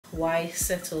why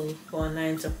settle for a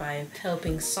 9 to 5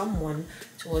 helping someone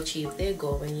to achieve their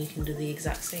goal when you can do the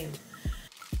exact same?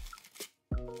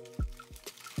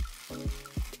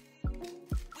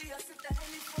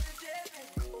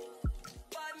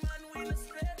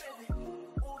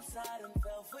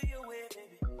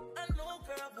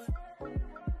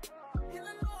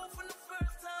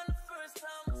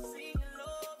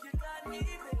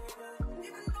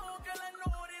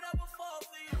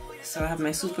 So I have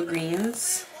my super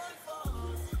greens.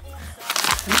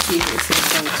 Let's see if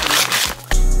it's in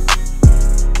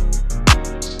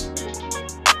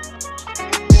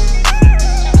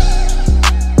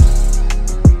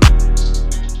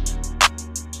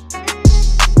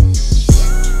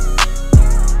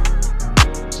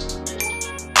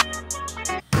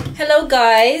Hello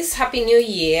guys, happy new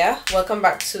year. Welcome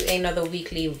back to another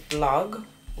weekly vlog.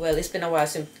 Well, it's been a while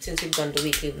since we've done the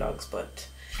weekly vlogs, but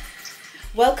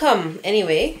welcome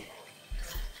anyway.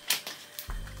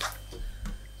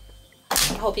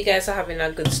 I hope you guys are having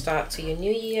a good start to your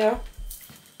new year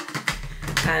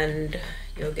and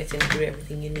you're getting through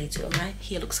everything you need to. My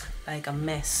hair looks like a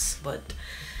mess, but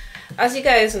as you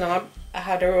guys know, I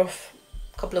had a rough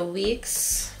couple of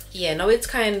weeks. Yeah, now it's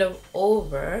kind of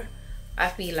over. I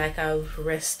feel like I've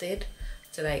rested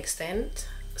to that extent,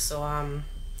 so I'm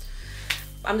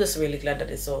just really glad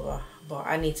that it's over. But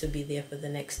I need to be there for the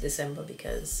next December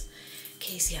because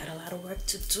Casey had a lot of work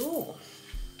to do.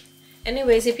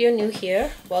 Anyways, if you're new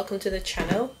here, welcome to the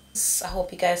channel. I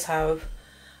hope you guys have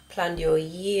planned your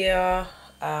year,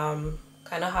 kind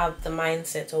of have the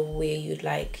mindset of where you'd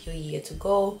like your year to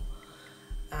go,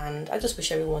 and I just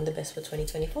wish everyone the best for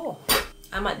 2024.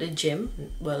 I'm at the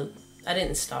gym. Well, I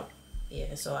didn't stop.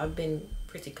 Yeah, so I've been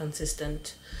pretty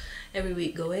consistent every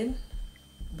week going,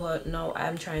 but now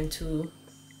I'm trying to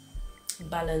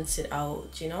balance it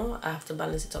out. You know, I have to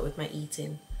balance it out with my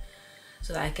eating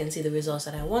so that I can see the results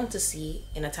that I want to see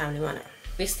in a timely manner.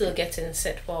 We're still getting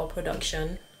set for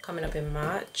production coming up in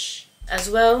March as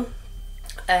well.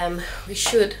 We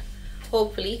should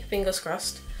hopefully, fingers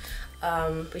crossed,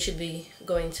 we should be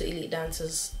going to Elite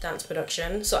Dancers dance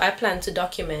production. So I plan to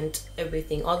document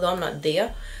everything, although I'm not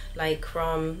there, like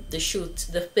from the shoot,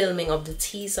 the filming of the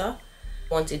teaser.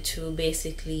 Wanted to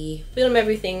basically film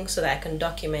everything so that I can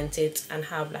document it and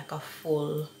have like a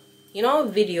full, you know,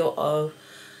 video of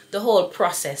the whole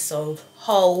process of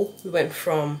how we went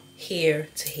from here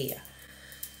to here.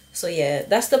 So yeah,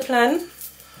 that's the plan.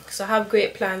 So I have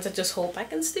great plans. I just hope I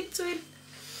can stick to it.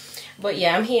 But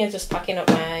yeah, I'm here just packing up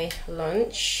my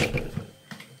lunch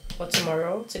for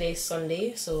tomorrow. Today's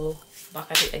Sunday, so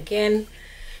back at it again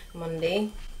Monday.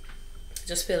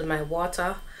 Just filled my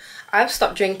water. I've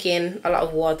stopped drinking a lot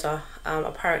of water.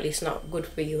 Apparently it's not good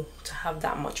for you to have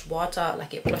that much water,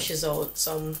 like it flushes out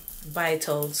some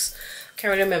vitals.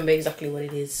 Can't really remember exactly what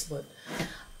it is, but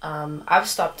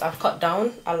I've cut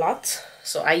down a lot.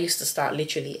 So I used to start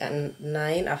literally at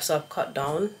 9. I've cut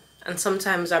down, and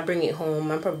sometimes I bring it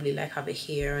home and probably like have it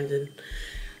here and then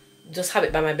just have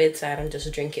it by my bedside and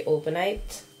just drink it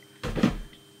overnight.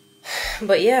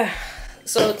 But yeah,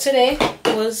 so today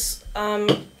was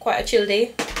quite a chill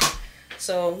day,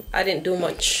 so I didn't do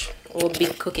much or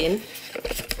big cooking.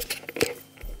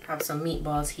 Have some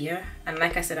meatballs here, and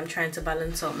like I said, I'm trying to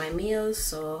balance out my meals.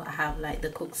 So I have like the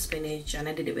cooked spinach, and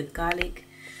I did it with garlic,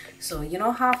 so you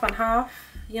know, half and half,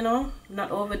 you know,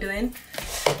 not overdoing.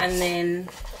 And then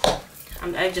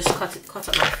I just cut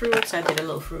up my fruits. I did a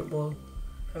little fruit bowl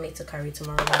for me to carry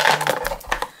tomorrow morning.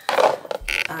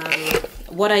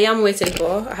 What I am waiting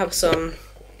for, I have some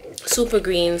super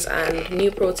greens and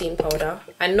new protein powder.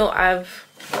 I know I've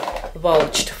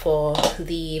vouched for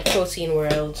the protein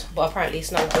world, but apparently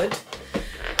it's not good.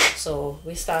 So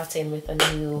we're starting with a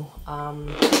new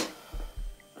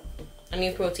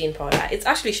protein powder. It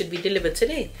actually should be delivered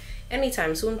today,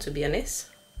 anytime soon, to be honest.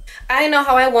 I know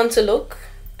how I want to look,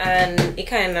 and it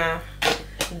kind of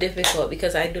difficult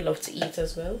because I do love to eat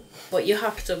as well, but you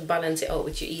have to balance it out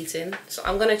with your eating. So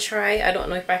I'm gonna try. I don't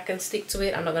know if I can stick to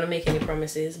it. I'm not gonna make any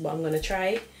promises, but I'm gonna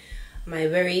try my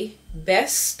very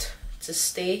best to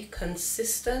stay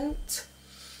consistent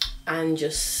and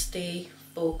just stay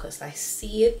focused. I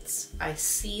see it. I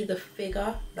see the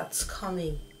figure that's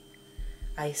coming.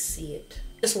 I see it.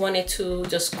 Just wanted to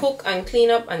just cook and clean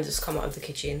up and just come out of the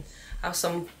kitchen. I have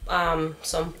some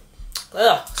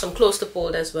clothes to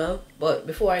fold as well, but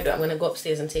before I do, I'm gonna go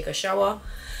upstairs and take a shower.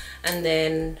 And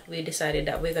then we decided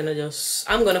that we're gonna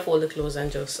I'm gonna fold the clothes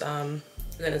and just we're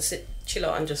gonna chill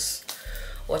out and just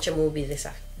watch a movie this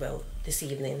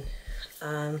evening.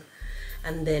 And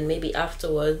then maybe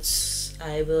afterwards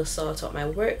I will sort out my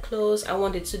work clothes. I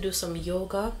wanted to do some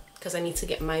yoga because I need to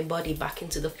get my body back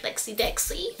into the flexi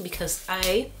dexy, because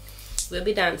I will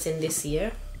be dancing this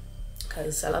year,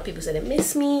 because a lot of people say they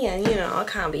miss me, and you know, I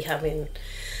can't be having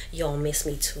y'all miss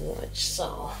me too much.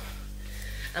 So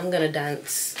I'm gonna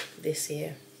dance this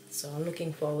year, so I'm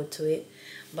looking forward to it.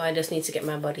 But I just need to get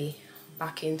my body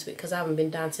back into it, because I haven't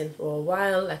been dancing for a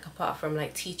while, like apart from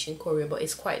like teaching choreo, but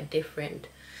it's quite different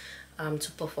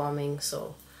to performing.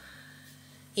 So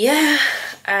yeah,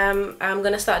 I'm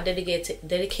gonna start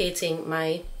dedicating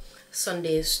my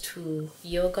Sundays to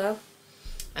yoga,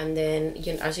 and then,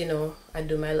 you know, as you know, I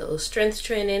do my little strength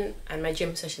training and my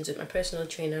gym sessions with my personal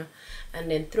trainer, and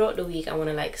then throughout the week I want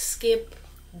to like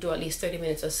do at least 30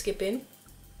 minutes of skipping,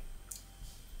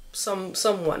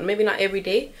 somewhat, maybe not every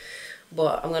day,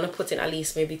 but I'm gonna put in at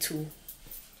least maybe 2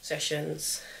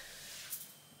 sessions.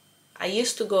 I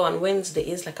used to go on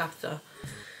Wednesdays, like after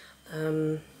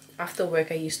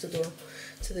work. I used to go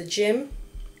to the gym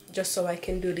just so I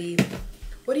can do the,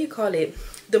 what do you call it,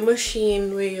 the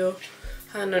machine where your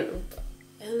hand on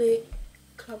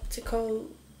elliptical,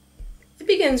 it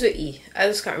begins with E. I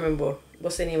just can't remember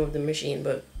what's the name of the machine,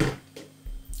 but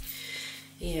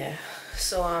yeah.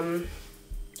 So I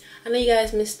know you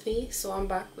guys missed me, so I'm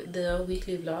back with the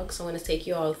weekly vlog. So I'm gonna take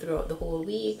you all throughout the whole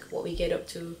week, what we get up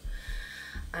to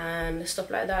and stuff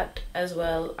like that as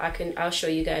well. I'll show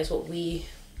you guys what we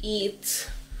eat,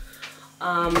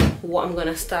 what I'm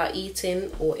gonna start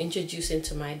eating or introducing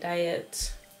to my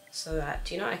diet, so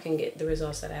that, you know, I can get the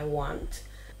results that I want.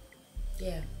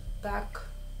 Yeah, back,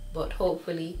 but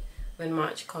hopefully when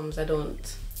March comes I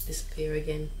don't disappear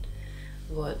again.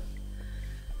 But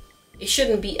it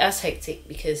shouldn't be as hectic,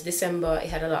 because December it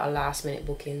had a lot of last minute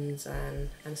bookings and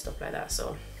stuff like that.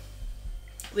 So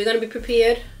we're gonna be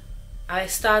prepared. I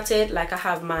started, like, I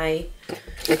have my,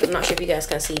 I'm not sure if you guys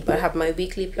can see, but I have my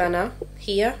weekly planner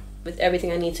here with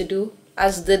everything I need to do.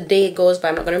 As the day goes by,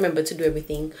 I'm not going to remember to do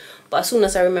everything, but as soon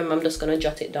as I remember, I'm just going to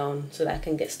jot it down so that I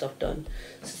can get stuff done.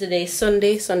 So today is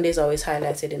Sunday. Sunday is always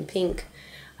highlighted in pink,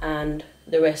 and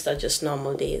the rest are just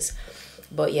normal days.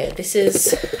 But yeah, this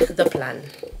is the plan.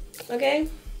 Okay,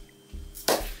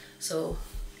 so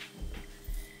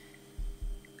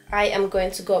I am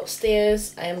going to go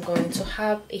upstairs. I am going to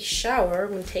have a shower.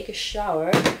 I'm going to take a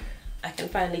shower. I can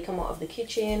finally come out of the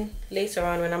kitchen. Later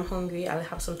on, when I'm hungry, I'll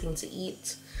have something to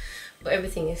eat. But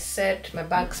everything is set. My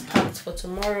bag's packed for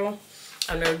tomorrow.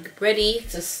 I'm ready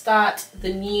to start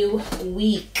the new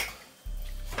week.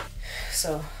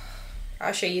 So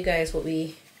I'll show you guys what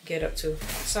we get up to.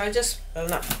 So I well,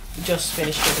 not just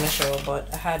finished taking a shower,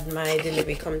 but I had my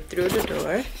delivery come through the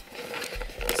door.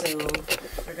 So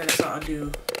we're going to sort of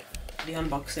do the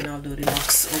unboxing. I'll do the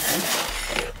box open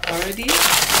already.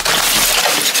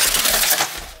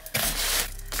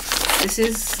 This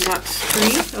is not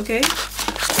free, okay?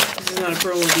 This is not a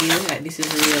promo deal. Like, this is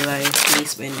real life me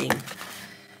spending.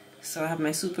 So I have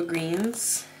my super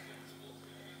greens.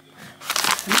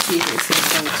 Let me see if it says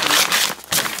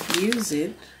how to use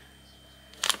it.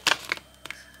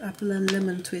 Apple and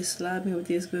lemon twist. Lord, me, it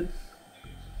tastes good.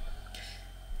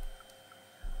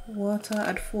 Water,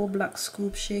 add 4 black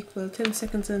scoop, shake well, 10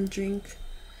 seconds and drink.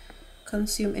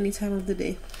 Consume any time of the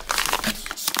day.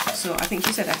 So I think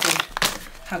she said I could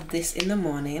have this in the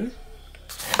morning.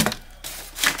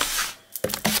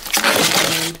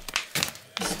 And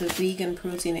this is the vegan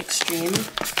protein extreme.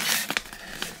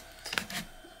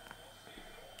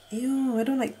 Ew, I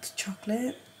don't like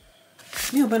chocolate.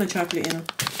 You don't chocolate, you know.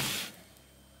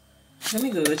 Let me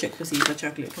go check for see if I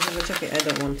chocolate, because if I chocolate I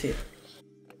don't want it.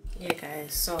 Yeah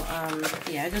guys, so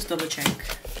yeah, I just double check.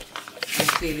 It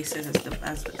clearly says at the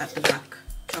back,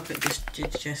 chocolate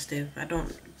digestive. I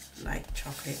don't like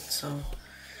chocolate, so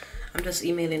I'm just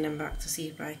emailing them back to see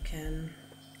if I can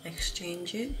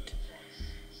exchange it.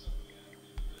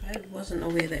 I wasn't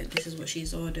aware that this is what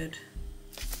she's ordered,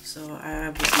 so I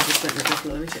obviously just went with the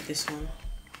flow. Let me check this one.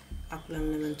 Apple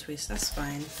and lemon twist, that's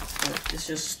fine, but it's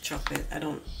just chocolate. I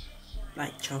don't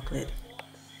like chocolate.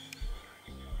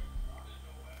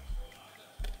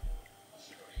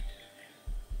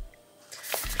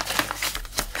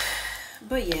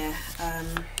 But yeah,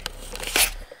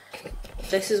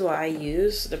 this is what I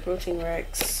use, the Protein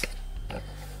Rex.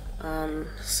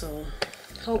 So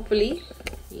hopefully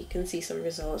you can see some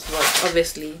results. But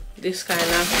obviously this kind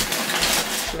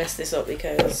of messed this up,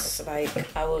 because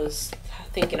like I was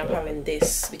thinking of having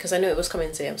this, because I know it was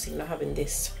coming today. I'm thinking of having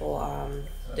this for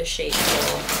the shake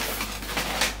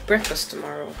for breakfast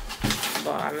tomorrow,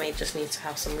 but I may just need to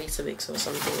have some Weetabix or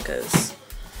something, because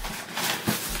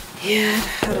yeah,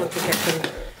 I don't think I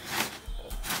can.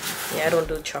 Yeah, I don't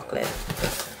do chocolate.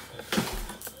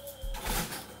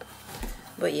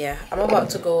 But yeah, I'm about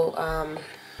to go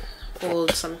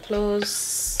fold some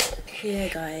clothes here,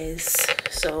 guys.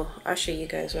 So I'll show you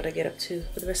guys what I get up to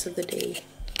for the rest of the day.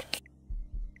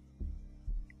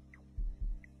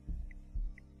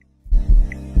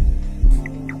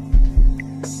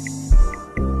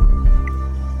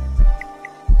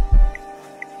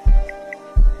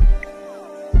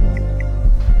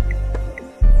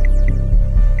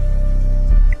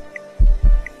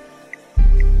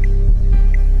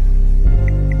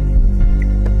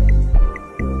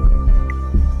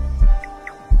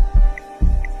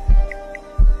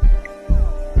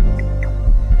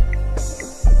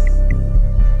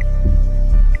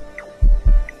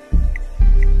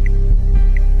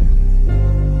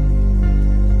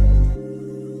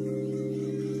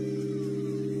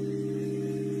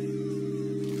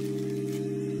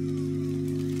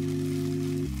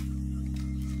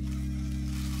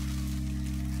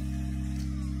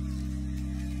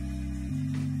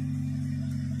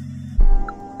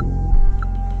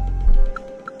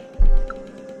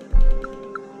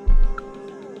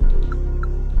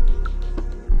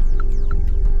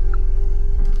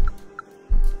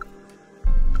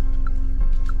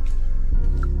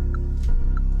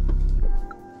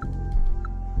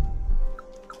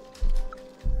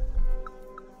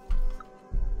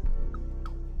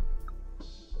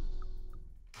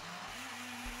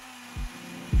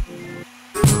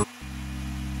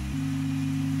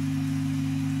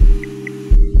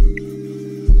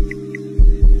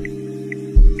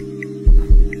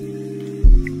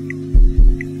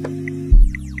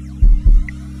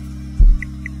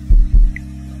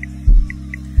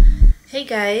 Hey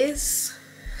guys,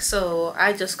 so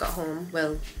I just got home.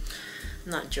 Well,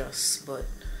 not just, but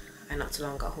I not too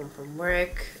long got home from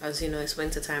work. As you know, it's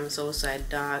winter time, it's outside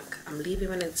dark. I'm leaving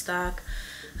when it's dark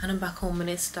and I'm back home when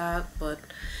it's dark, but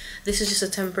this is just a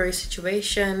temporary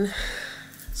situation,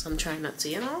 so I'm trying not to,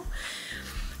 you know.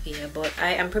 Yeah, but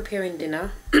I am preparing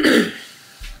dinner.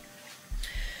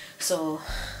 So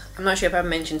I'm not sure if I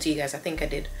mentioned to you guys, I think I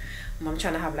did. I'm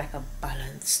trying to have like a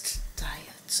balanced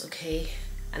diet, okay?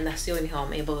 And that's the only how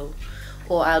I'm able,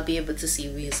 or I'll be able to see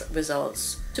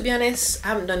results. To be honest, I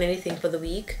haven't done anything for the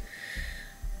week,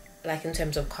 like in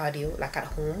terms of cardio, like at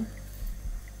home,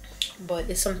 but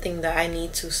it's something that I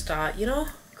need to start, you know,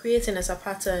 creating as a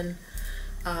pattern,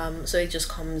 so it just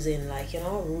comes in like, you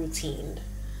know, routine.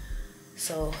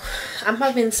 So I'm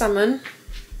having salmon.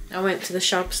 I went to the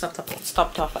shop,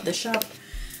 stopped off at the shop,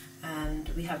 and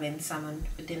we having salmon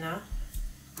for dinner.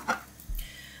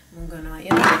 I'm gonna,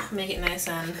 you know, make it nice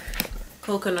and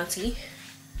coconutty.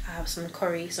 I have some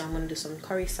curry, so I'm gonna do some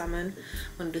curry salmon.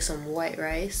 I'm gonna do some white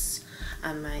rice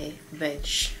and my veg.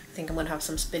 I think I'm gonna have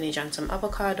some spinach and some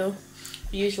avocado,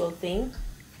 usual thing.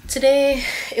 Today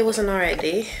it was an alright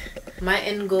day. My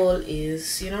end goal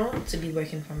is, you know, to be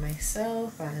working for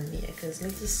myself, and yeah, because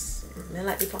I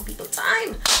like to give people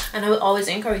time, and I will always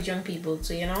encourage young people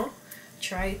to, you know,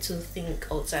 try to think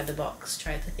outside the box,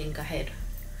 try to think ahead.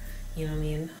 You know what I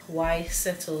mean? Why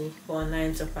settle for a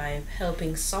 9 to 5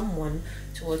 helping someone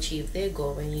to achieve their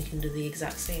goal when you can do the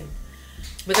exact same?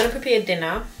 We're gonna prepare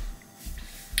dinner.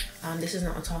 This is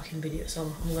not a talking video,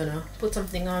 so I'm gonna put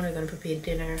something on. We're gonna prepare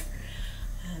dinner,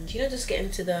 and, you know, just get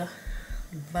into the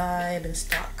vibe and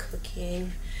start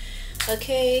cooking.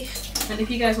 Okay, and if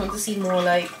you guys want to see more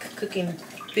like cooking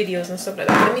videos and stuff like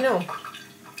that, let me know.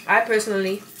 I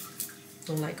personally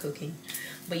don't like cooking,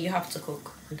 but you have to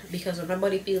cook, because when my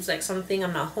body feels like something,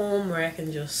 I'm not home where I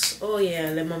can just, oh yeah,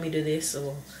 let mommy do this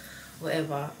or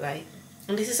whatever. Like,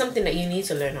 and this is something that you need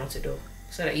to learn how to do,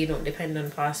 so that you don't depend on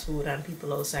fast food and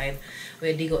people outside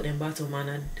where dig out them bottom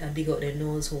and dig out their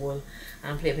nose hole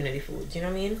and play with the food. You know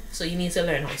what I mean? So you need to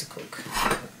learn how to cook.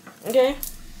 Okay,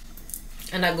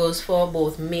 and that goes for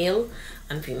both male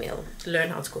and female. Learn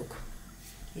how to cook.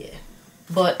 Yeah.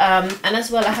 But and as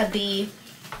well, I had the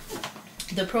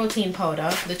protein powder,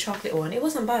 the chocolate one. It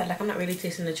wasn't bad. Like, I'm not really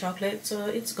tasting the chocolate, so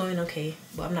it's going okay,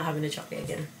 but I'm not having the chocolate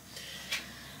again.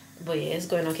 But yeah, it's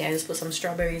going okay. I just put some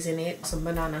strawberries in it, some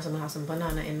bananas. I'm gonna have some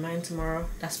banana in mine tomorrow.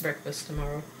 That's breakfast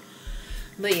tomorrow.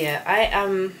 But yeah, I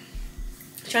am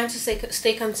trying to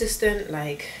stay consistent.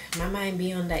 Like, my mind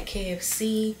be on that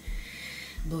KFC,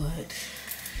 but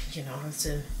you know, it's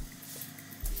a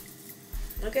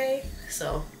okay.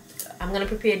 So I'm gonna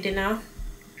prepare dinner,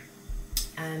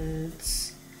 and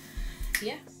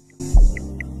yeah.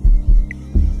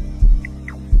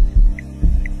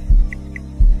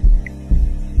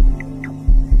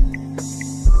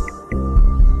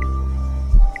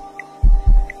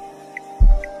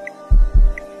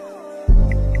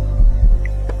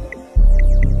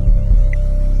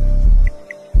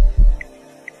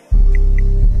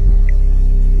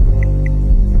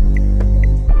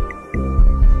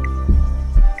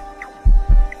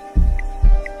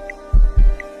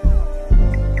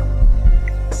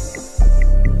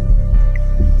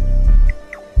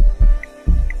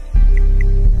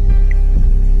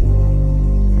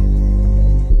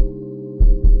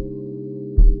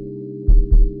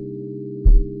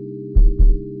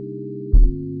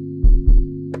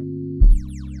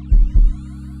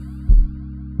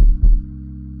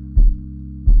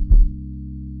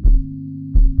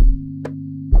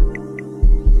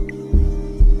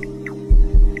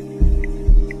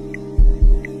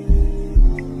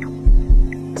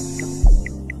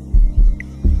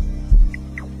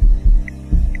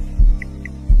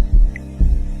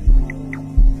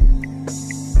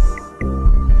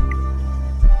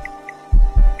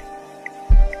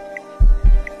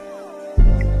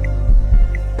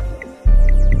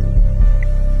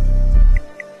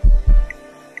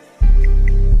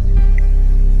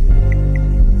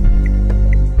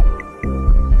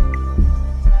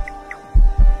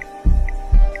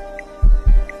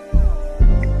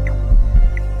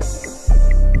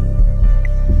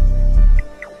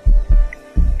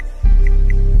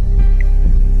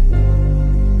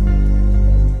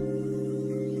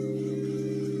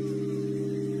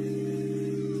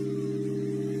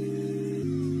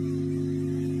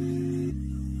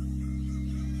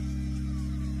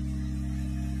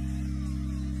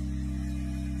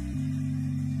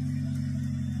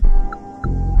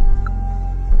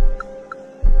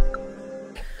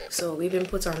 So we've been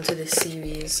put onto this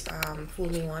series, Fool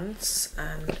Me Once,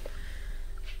 and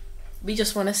we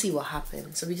just want to see what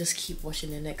happens. So we just keep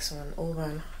watching the next one over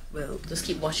and we'll just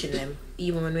keep watching them,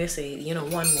 even when we say, you know,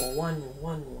 one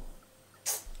more.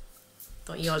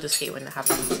 Don't you all just hate when that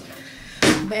happens?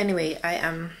 But anyway, I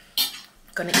am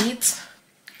gonna eat.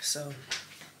 So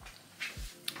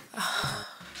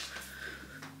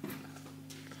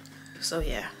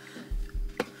yeah.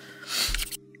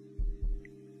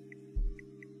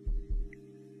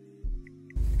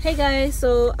 Hey guys,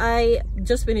 so I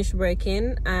just finished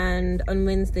working, and on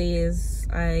Wednesdays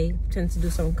I tend to do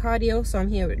some cardio. So I'm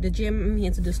here at the gym. I'm here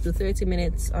to just do 30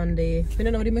 minutes on the, I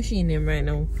don't know the machine name right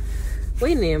now.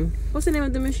 What name? What's the name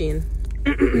of the machine?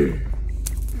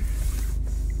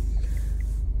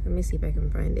 Let me see if I can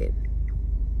find it.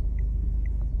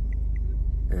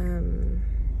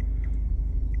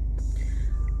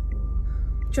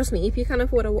 Trust me, if you can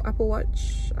afford an Apple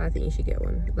Watch, I think you should get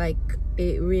one. Like,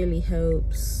 it really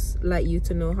helps like you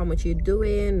to know how much you're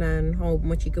doing and how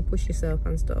much you could push yourself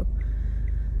and stuff.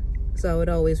 So I would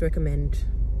always recommend.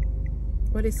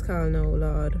 What is it called now,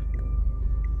 Lord?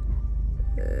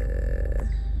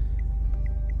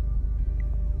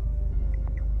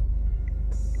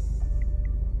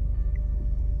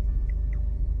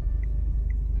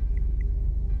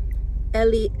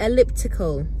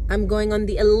 Elliptical. I'm going on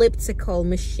the elliptical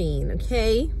machine,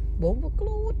 okay?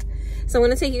 So I'm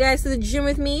gonna take you guys to the gym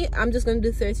with me. I'm just gonna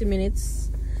do 30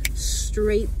 minutes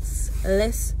straight.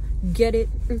 Let's get it.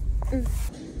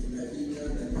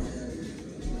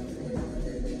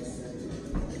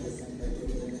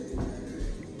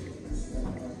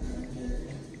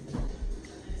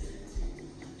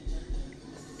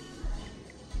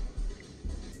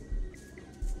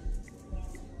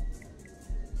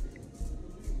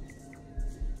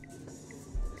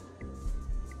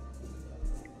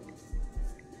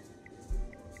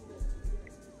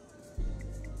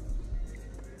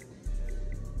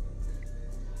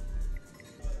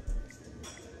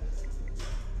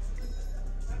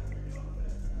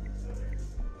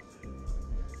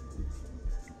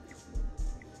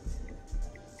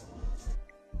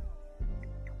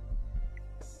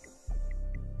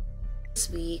 This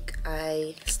week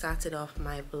I started off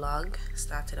my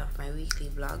weekly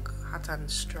vlog hot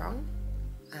and strong,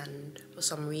 and for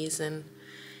some reason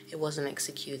it wasn't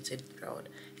executed proud.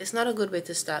 It's not a good way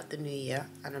to start the new year,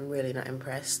 and I'm really not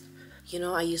impressed. You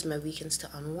know, I use my weekends to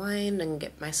unwind and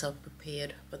get myself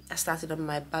prepared, but I started on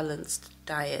my balanced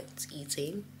diet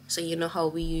eating. So you know how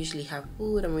we usually have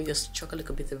food and we just chuck a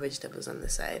little bit of vegetables on the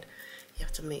side. You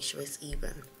have to make sure it's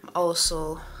even. I'm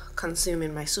also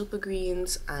consuming my super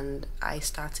greens, and I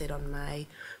started on my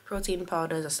protein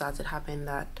powders. I started having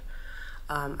that.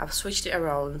 I've switched it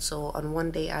around, so on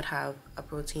one day I'd have a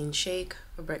protein shake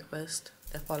for breakfast,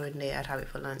 the following day I'd have it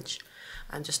for lunch,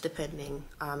 and just depending.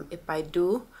 If I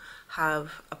do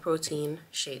have a protein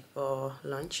shake for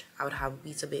lunch, I would have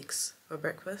Weetabix for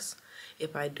breakfast.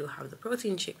 If I do have the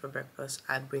protein shake for breakfast,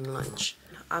 I'd bring lunch.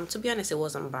 To be honest, it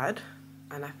wasn't bad.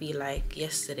 And I feel like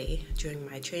yesterday during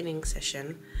my training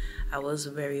session, I was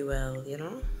very well, you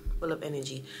know, full of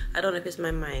energy. I don't know if it's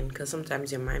my mind, because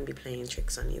sometimes your mind be playing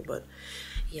tricks on you, but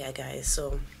yeah guys.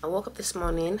 So I woke up this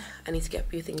morning. I need to get a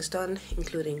few things done,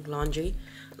 including laundry.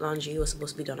 Laundry was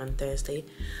supposed to be done on Thursday.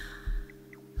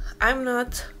 I'm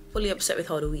not fully upset with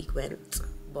how the week went,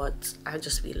 but I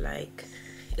just feel like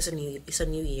it's a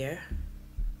new year,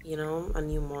 you know, a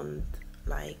new month.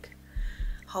 Like,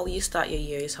 how you start your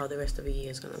year is how the rest of the year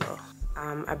is gonna go.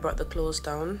 I brought the clothes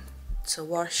down to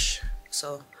wash,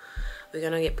 so we're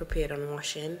gonna get prepared on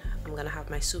washing. I'm gonna have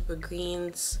my super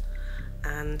greens,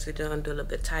 and we're gonna do a little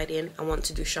bit of tidying. I want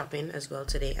to do shopping as well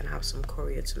today and have some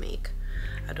courier to make.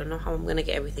 I don't know how I'm gonna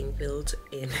get everything filled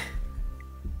in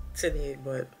today,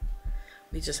 but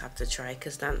we just have to try,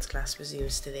 because dance class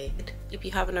resumes today. If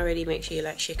you haven't already, make sure you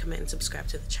like, share, comment and subscribe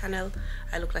to the channel.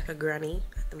 I look like a granny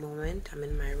at the moment. I'm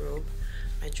in my robe,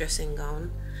 my dressing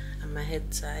gown and my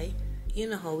head tie. You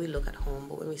know how we look at home,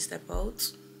 but when we step out,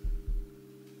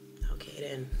 okay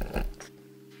then.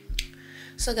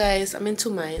 So guys, I'm in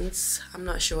two minds. I'm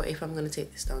not sure if I'm gonna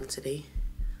take this down today.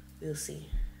 We'll see.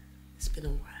 It's been a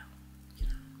while, you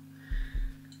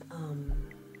know.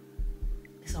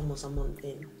 It's almost a month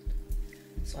in,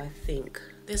 so I think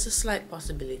there's a slight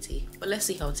possibility, but let's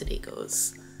see how today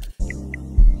goes.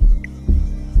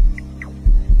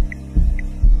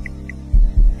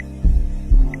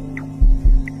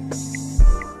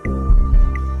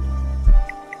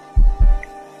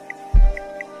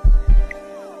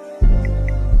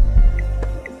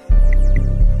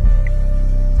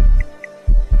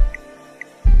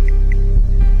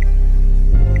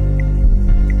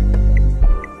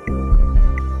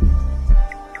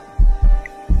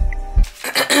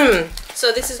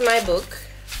 So this is my book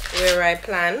where I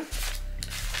plan.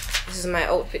 This is my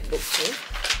outfit book too.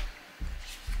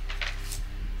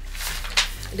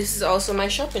 This is also my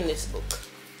shopping list book.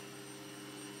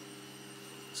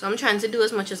 So I'm trying to do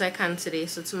as much as I can today,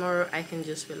 so tomorrow I can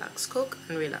just relax, cook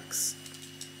and relax.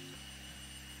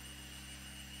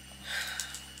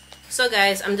 So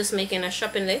guys, I'm just making a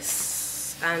shopping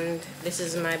list, and this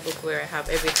is my book where I have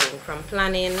everything from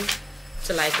planning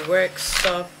to like work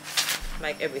stuff,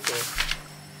 like everything.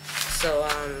 So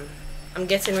I'm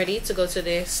getting ready to go to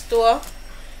the store,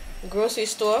 grocery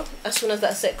store. As soon as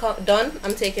that set done,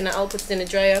 I'm taking it out, put it in the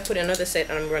dryer, put another set,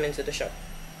 and I'm running to the shop.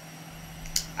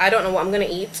 I don't know what I'm gonna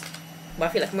eat, but I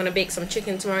feel like I'm gonna bake some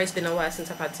chicken tomorrow. It's been a while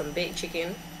since I've had some baked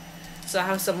chicken. So I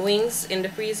have some wings in the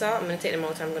freezer. I'm gonna take them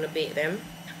out and I'm gonna bake them.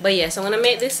 But yes, I'm gonna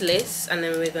make this list and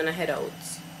then we're gonna head out.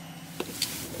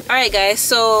 Alright guys,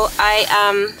 so I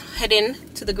am heading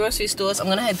to the grocery stores. I'm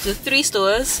gonna head to 3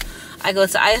 stores. I go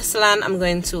to Iceland, I'm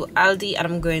going to Aldi, and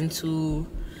I'm going to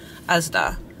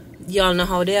Asda. Y'all know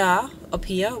how they are up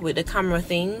here with the camera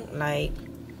thing. Like,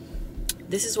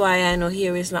 this is why I know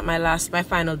here is not my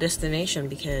final destination,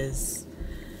 because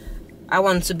I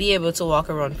want to be able to walk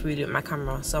around freely with my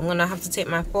camera. So I'm gonna have to take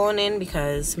my phone in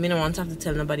because me don't want to have to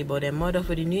tell nobody about their mother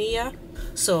for the new year.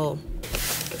 So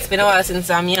it's been a while since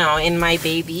I'm, you know, in my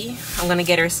baby. I'm gonna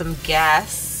get her some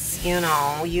gas. You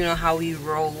know how we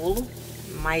roll.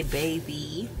 My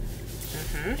baby.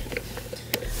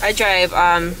 I drive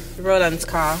Roland's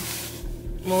car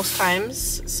most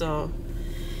times, so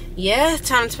yeah,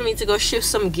 time for me to go shift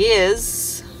some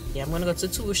gears. Yeah, I'm gonna go to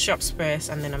 2 shops first,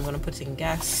 and then I'm gonna put in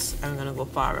gas. I'm gonna go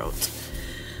far out.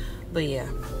 But yeah.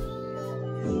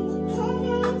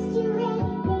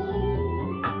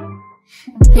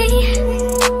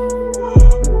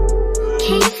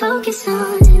 Can you focus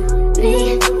on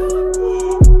me?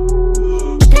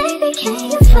 Baby, can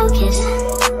you focus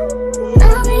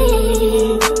on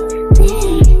me?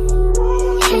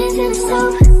 Hands in the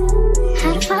stove,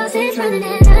 how the faucet's running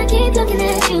and I keep looking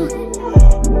at you.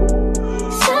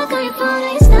 Stuck on your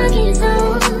phone, stuck in your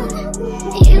zone.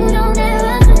 You don't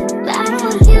ever, but I don't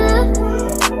wanna give up.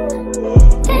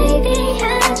 Baby, I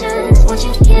just want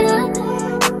you to get up.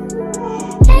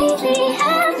 Lately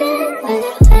I've been a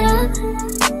little fed up.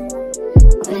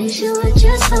 Wish you would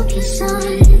just focus on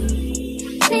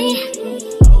me.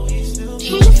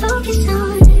 Can you focus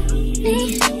on me?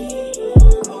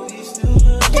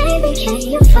 Baby, can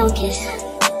you focus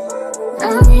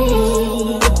on me?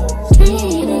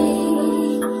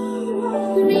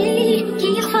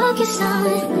 Can you focus on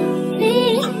me?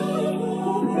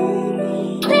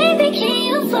 Baby, can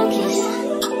you focus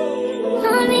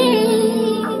on me?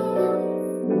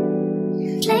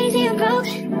 Lazy and broke,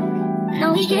 know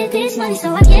we get this money, so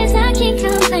I guess I can't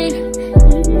complain.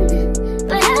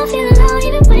 But I feel alone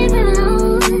even when we're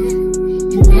alone,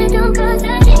 and that don't cause I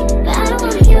hate, but I don't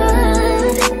wanna give up.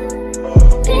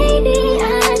 Baby, I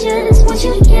just want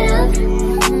you to get up.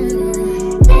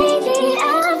 Lately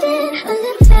I've been a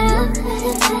little fed up.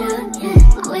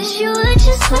 I wish you would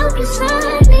just focus on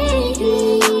me.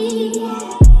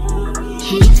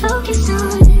 Can you focus on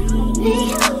me?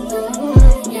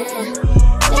 Yeah.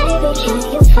 Baby, can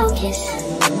you focus?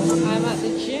 I'm at the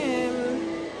gym.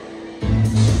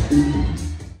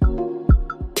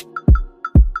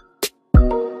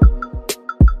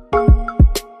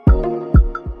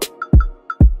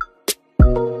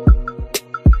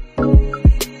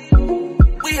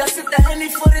 We are sit the Henny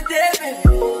for the day, baby.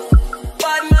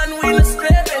 Bad man, we must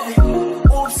play, baby.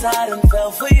 Oops, I done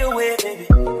fell for your way, baby.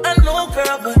 I know,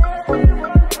 girl, but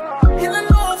you don't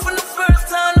know from the first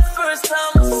time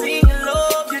I seen your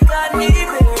love, you got me,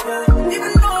 baby.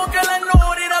 Even though, girl, I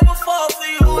know that I will fall for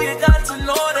you, you got to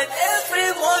know that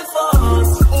everyone falls.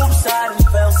 Oops, I done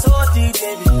fell so deep,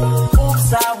 baby.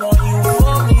 Oops, I want you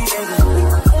for me, baby.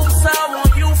 Oops, I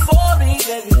want you for me,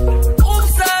 baby.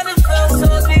 Oops, I done fell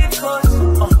so deep, cause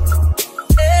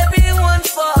everyone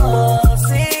falls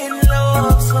in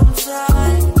love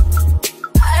sometime.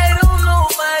 I don't know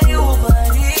about you, but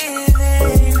it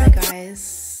is. Hi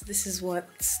guys, this is what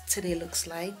today looks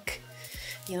like.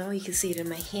 You know, you can see it in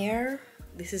my hair.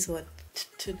 This is what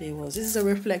today was. This is a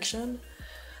reflection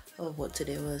of what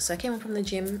today was. So I came up from the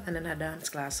gym and then had dance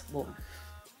class. Boom.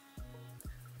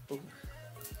 Boom.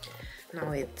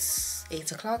 Now it's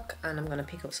 8 o'clock and I'm gonna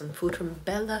pick up some food from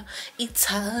Bella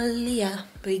Italia.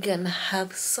 We're gonna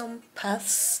have some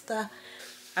pasta.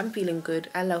 I'm feeling good.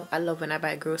 I love when I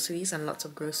buy groceries, and lots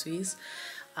of groceries.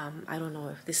 I don't know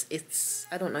if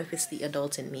it's the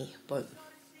adult in me, but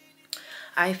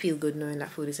I feel good knowing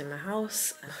that food is in my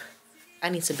house. I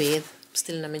need to bathe. I'm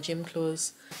still in my gym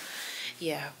clothes.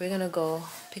 Yeah, we're gonna go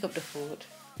pick up the food.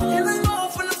 Even though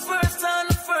for the first time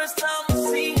I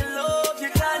see your love, you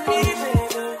got me,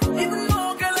 baby. Even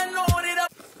though, girl, I know that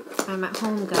I'm at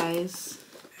home, guys.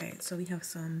 Alright, so we have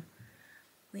some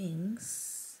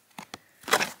wings.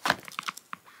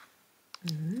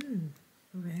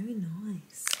 Very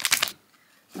nice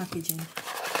packaging.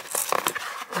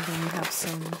 And then we have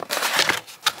some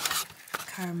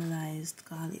caramelized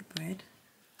garlic bread.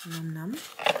 Num num.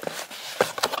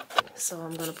 So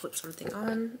I'm gonna put something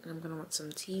on, and I'm gonna want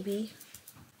some TV.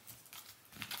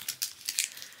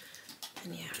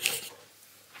 And yeah.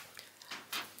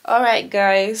 Alright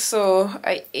guys, so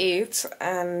I ate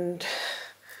and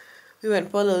we went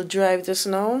for a little drive just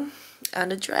now.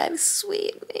 And the drive is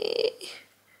sweet me.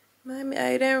 Mommy,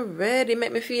 I didn't ready.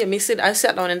 Make me feel missing. I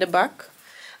sat down in the back,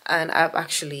 and I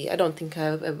don't think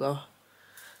I've ever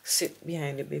sit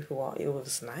behind it before. It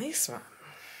was nice, man.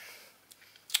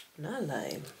 Not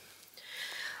lying.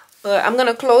 But I'm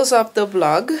gonna close up the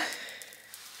vlog.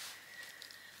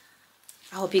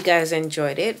 I hope you guys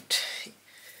enjoyed it,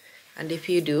 and if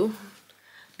you do,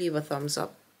 leave a thumbs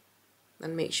up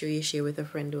and make sure you share with a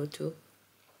friend or two.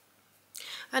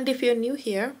 And if you're new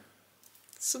here,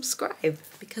 subscribe,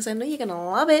 because I know you're gonna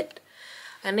love it.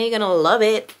 I know you're gonna love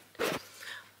it.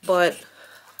 But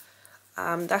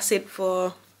that's it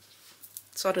for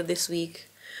sort of this week.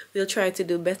 We'll try to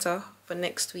do better for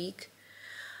next week.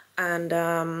 And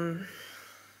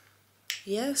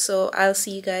yeah, so I'll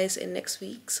see you guys in next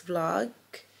week's vlog.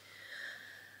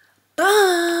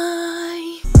 Bye.